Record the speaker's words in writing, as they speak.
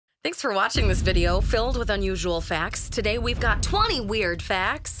Thanks for watching this video filled with unusual facts. Today we've got 20 weird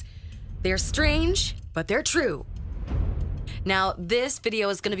facts. They're strange, but they're true. Now, this video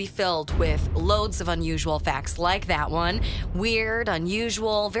is going to be filled with loads of unusual facts like that one. Weird,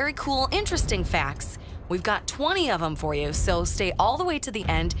 unusual, very cool, interesting facts. We've got 20 of them for you, so stay all the way to the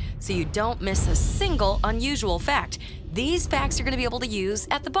end so you don't miss a single unusual fact. These facts you're going to be able to use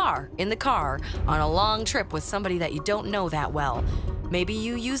at the bar, in the car, on a long trip with somebody that you don't know that well. Maybe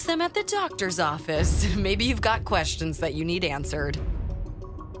you use them at the doctor's office. Maybe you've got questions that you need answered.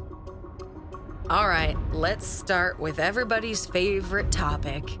 All right, let's start with everybody's favorite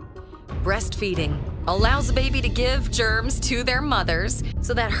topic. Breastfeeding allows a baby to give germs to their mothers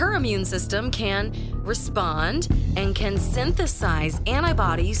so that her immune system can respond and can synthesize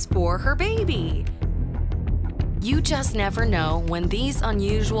antibodies for her baby. You just never know when these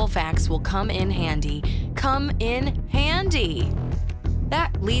unusual facts will come in handy. Come in handy.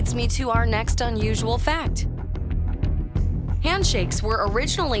 That leads me to our next unusual fact. Handshakes were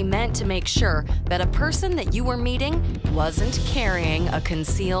originally meant to make sure that a person that you were meeting wasn't carrying a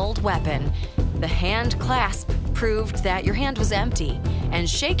concealed weapon. The hand clasp proved that your hand was empty, and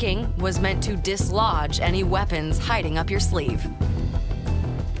shaking was meant to dislodge any weapons hiding up your sleeve.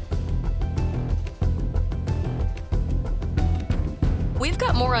 We've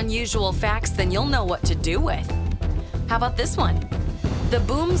got more unusual facts than you'll know what to do with. How about this one? The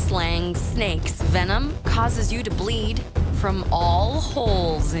boomslang snake's venom causes you to bleed from all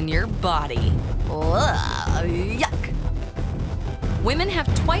holes in your body. Ugh, yuck. Women have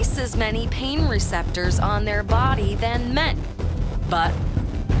twice as many pain receptors on their body than men. But,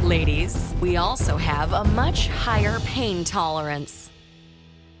 ladies, we also have a much higher pain tolerance.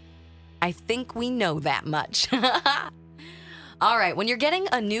 I think we know that much. All right, when you're getting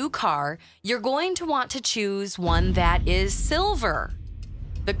a new car, you're going to want to choose one that is silver.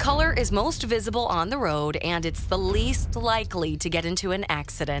 The color is most visible on the road, and it's the least likely to get into an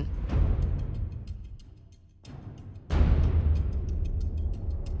accident.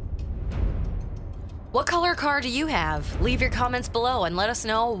 What color car do you have? Leave your comments below and let us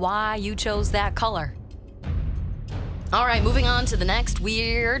know why you chose that color. All right, moving on to the next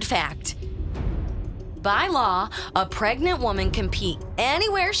weird fact. By law, a pregnant woman can pee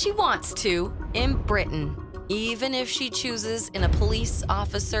anywhere she wants to in Britain, even if she chooses in a police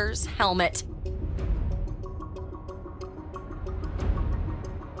officer's helmet.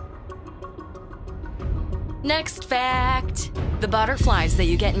 Next fact. The butterflies that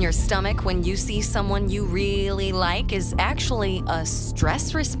you get in your stomach when you see someone you really like is actually a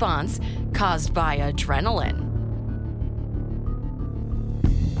stress response caused by adrenaline.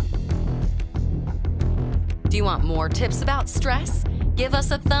 Do you want more tips about stress? Give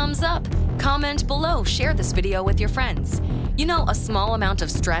us a thumbs up, comment below, share this video with your friends. You know, a small amount of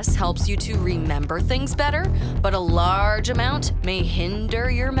stress helps you to remember things better, but a large amount may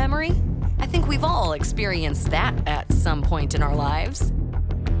hinder your memory. I think we've all experienced that at some point in our lives.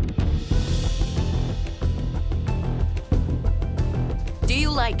 Do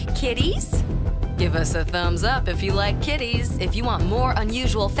you like kitties? Give us a thumbs up if you like kitties. If you want more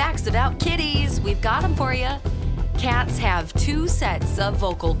unusual facts about kitties, we've got them for you. Cats have two sets of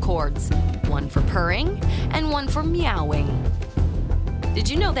vocal cords, one for purring and one for meowing. Did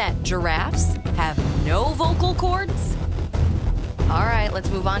you know that giraffes have no vocal cords? All right,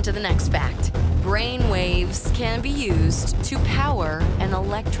 let's move on to the next fact. Brain waves can be used to power an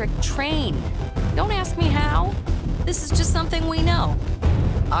electric train. Don't ask me how. This is just something we know.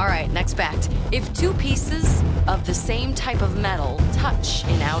 All right, next fact. If two pieces of the same type of metal touch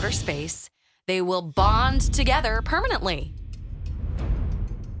in outer space, they will bond together permanently.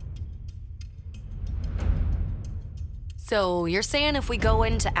 So you're saying if we go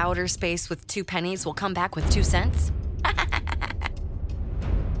into outer space with 2 pennies, we'll come back with 2 cents? I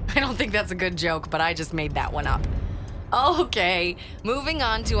don't think that's a good joke, but I just made that one up. Okay, moving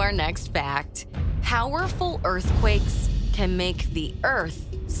on to our next fact. Powerful earthquakes can make the earth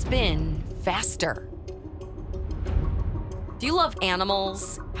spin faster. Do you love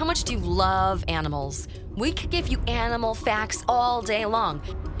animals? How much do you love animals? We could give you animal facts all day long.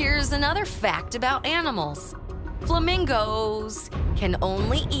 Here's another fact about animals. Flamingos can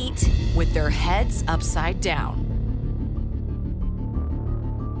only eat with their heads upside down.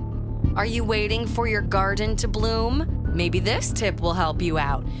 Are you waiting for your garden to bloom? Maybe this tip will help you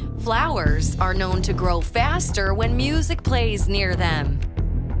out. Flowers are known to grow faster when music plays near them.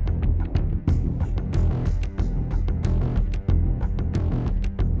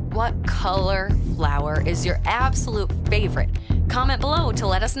 What color flower is your absolute favorite? Comment below to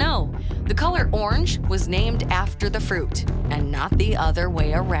let us know. The color orange was named after the fruit, and not the other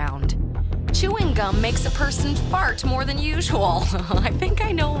way around. Chewing gum makes a person fart more than usual. I think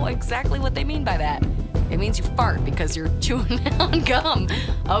I know exactly what they mean by that. It means you fart because you're chewing on gum.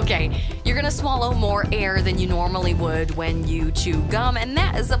 Okay, you're gonna swallow more air than you normally would when you chew gum, and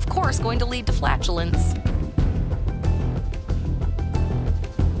that is, of course, going to lead to flatulence.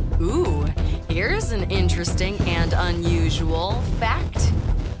 Ooh, here's an interesting and unusual fact.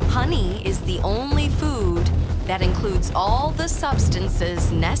 Honey is the only food that includes all the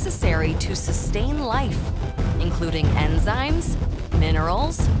substances necessary to sustain life, including enzymes,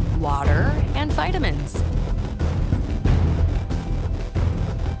 minerals, water, and vitamins.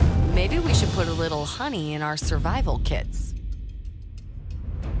 Maybe we should put a little honey in our survival kits.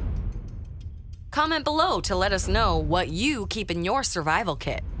 Comment below to let us know what you keep in your survival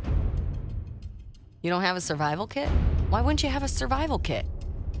kit. You don't have a survival kit? Why wouldn't you have a survival kit?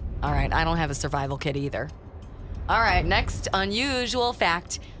 All right, I don't have a survival kit either. All right, next unusual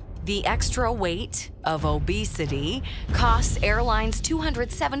fact. The extra weight of obesity costs airlines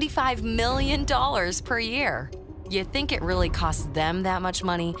 $275 million per year. You think it really costs them that much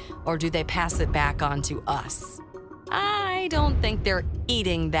money, or do they pass it back on to us? I don't think they're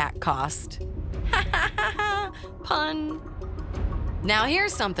eating that cost. Ha ha ha ha, pun. Now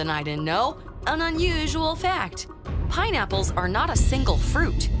here's something I didn't know, an unusual fact. Pineapples are not a single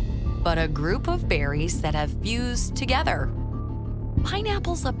fruit, but a group of berries that have fused together.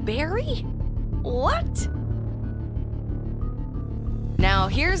 Pineapple's a berry? What? Now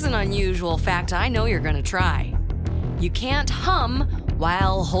here's an unusual fact I know you're gonna try. You can't hum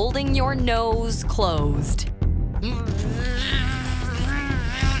while holding your nose closed.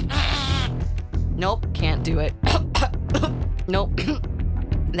 Nope, can't do it. Nope,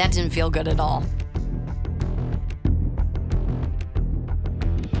 that didn't feel good at all.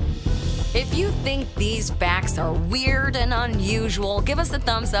 If you think these facts are weird and unusual, give us a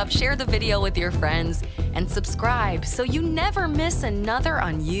thumbs up, share the video with your friends, and subscribe so you never miss another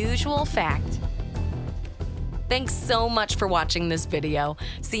unusual fact. Thanks so much for watching this video.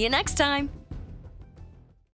 See you next time.